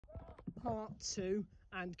part 2,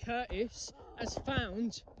 and Curtis has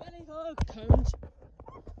found cones,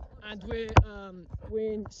 and we're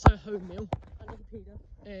in Soho Mill,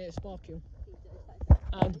 Sparkhill,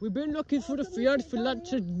 and we've been looking for the field for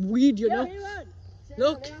lots of weed, you know.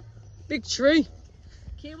 Look, big tree.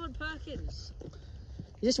 Kieran Perkins.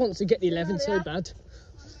 He just wants to get the 11 so bad.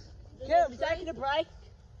 Kieran, we're taking a break.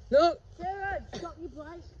 No. Kieran, stop your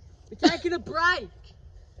break. We're taking a break.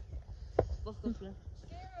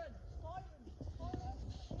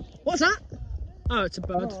 What's that? Oh, it's a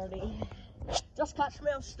bird. Just catch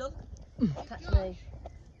me, I'm stuck. Catch me.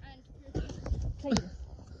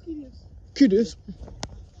 Kudos.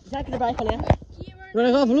 We're taking a break on here. We're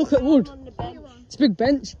gonna have a look at wood. It's a big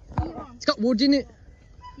bench. It's got wood in it.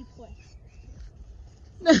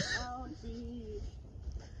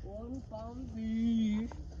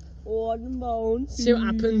 See what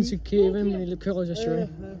happens with Kieran when he crawls a tree.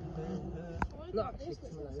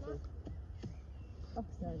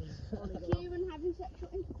 Kieran having sexual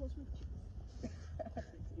intercourse with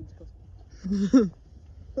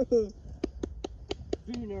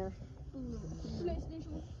Booner.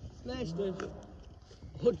 PlayStation. PlayStation.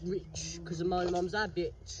 Hood rich, because of my mum's a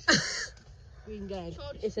bitch. Green gang.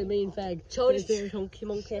 It's a mean fag. Childish hunky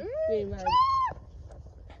monkey. Green man.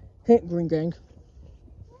 Hit green gang.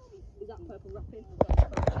 Is that purple wrapping?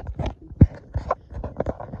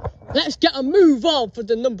 Let's get a move on for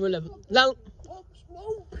the number 11. Now,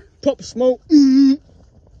 pop smoke. Do you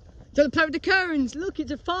play with the cones? Look,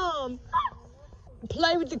 it's a farm.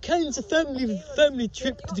 Play with the cones. A family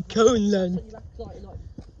trip to the cone land.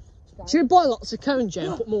 Should we buy lots of cones, Jay,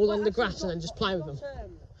 and put them all on the grass and then just play with them?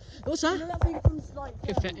 What's that? You know that thing from like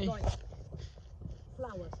Confetti.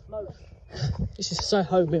 Flowers. Motor. This is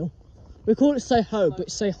Soho Mill. We call it Soho, but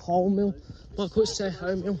it's Soho Mill. But I call it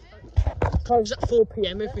Soho Mill. Closes at 4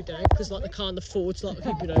 PM every day because like they can't afford to like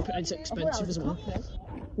keep it open, and it's expensive as well.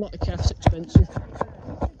 Like the cafe's expensive. I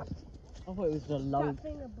thought it was the low.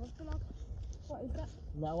 What is that?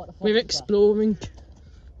 No, what the fuck? We're exploring.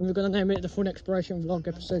 And we're going to name it the Fun Exploration Vlog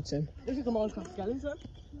episode 10. This is the Minecraft skeleton.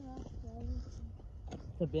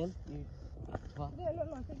 The bin. What? It look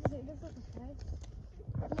like it, does it? It looks like a cave.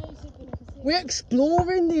 No, you said it like a cave. We're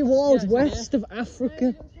exploring the wild west of Africa. No,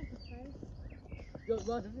 it looks like a cave. Yo,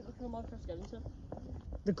 right, does it look like a Minecraft skeleton?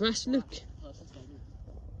 The grass look.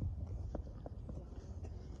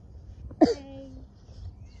 Hey.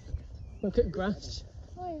 Look at grass.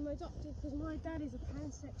 Hi, my doctor, because my dad is a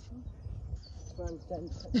pansexual.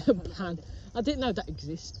 Pan. I didn't know that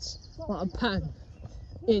exists. Like a pan.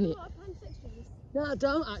 In it. Not a pansexual. No, I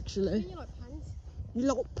don't actually. You like pans? You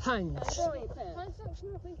like pans.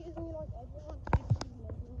 Pansexual, I think it is when you like everyone.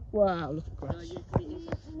 Wow, look at grass.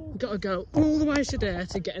 We've got to go all the way to there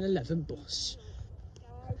to get an 11 bus.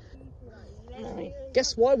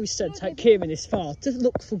 Guess why we said take Kieran this far? To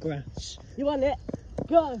look for grass. You want it?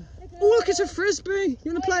 Go! Oh, look, it's a frisbee.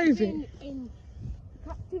 You want to play with it? I've been in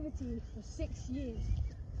captivity for 6 years,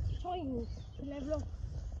 trying to level up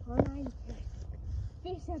my mind.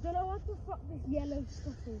 This, I don't know what the fuck this yellow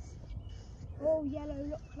stuff is. All yellow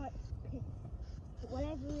looks like piss. But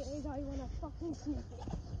whatever it is, I want to fucking sniff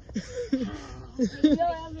it.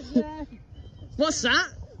 What's that?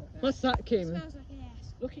 What's that, Kieran? Smells like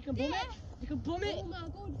ass. Look, you can bum it. You can bum it. Oh my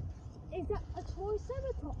god. Is that a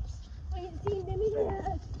triceratops? I ain't seen them in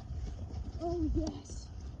years. Oh yes.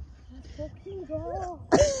 A fucking dog.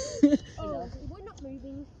 Oh, we're not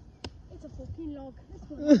moving. It's a fucking log.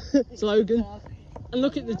 Let's go. Slogan. And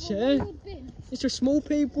look at the chair. Wild bin. It's for small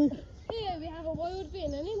people. Here we have a wild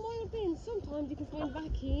bin, and in wild bins sometimes you can find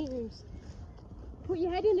vacuums. Put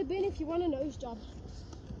your head in the bin if you want a nose job.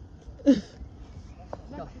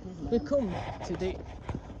 We've come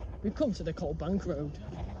to the Coal Bank Road.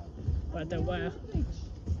 Where they're where?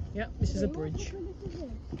 Yeah, this is a bridge.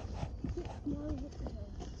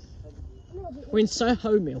 We're in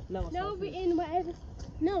Soho Mill. No, we're in whatever.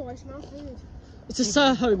 No, I smell food. It's a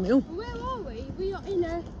Soho Mill. Where are we? We are in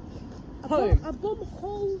a Home. bum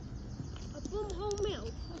hole mill.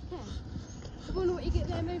 Okay. I wonder what you get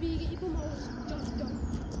there. Maybe you get your bum holes just done.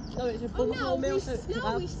 No, it's a Oh bum hole no, meal.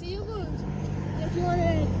 we see a wood. If you want to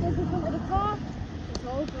go in front of the car, it's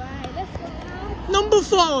all great. Let's go now. Number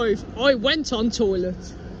 5. I went on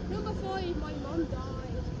toilet. Number 5, my mum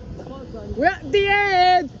died. We're at the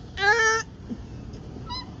end. Ah!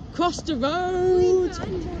 Cross the road.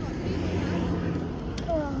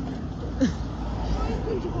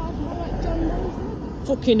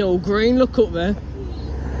 Fucking all green. Look up there.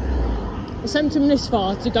 I sent him this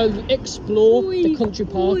far to go explore the country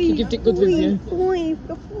park. He gave it good review.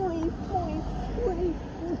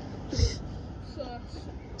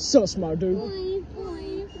 Sus, my dude.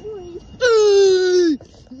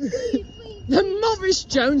 Chris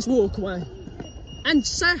Jones walkway. And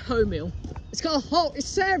Sarah Mill. It's got a hole. It's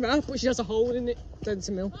Sarah, but she has a hole in it. That's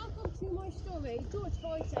a mill. Welcome to my story. George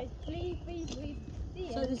Floyd says, please, please, please.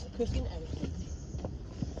 So there's Christian Eric.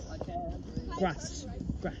 Grass.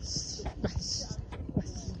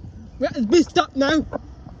 We're at this stop now.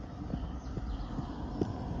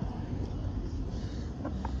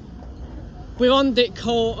 We're on the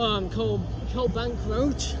Coal Bank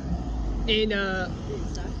Road in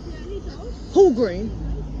Hall Green.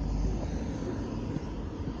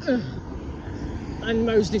 And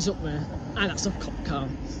Mosley's up there. And that's a cop car.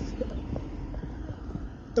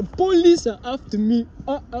 The police are after me.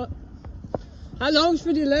 How long's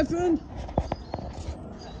for the 11?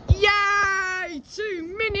 Yay!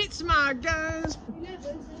 2 minutes, my guys.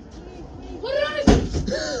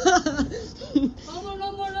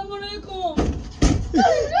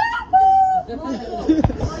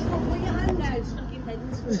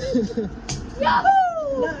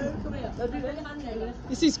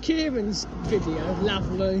 This is Kieran's video,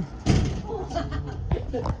 lovely.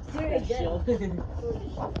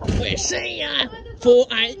 We'll see ya for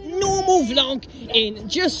a normal vlog in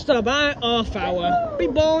just about half hour. Bye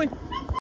bye.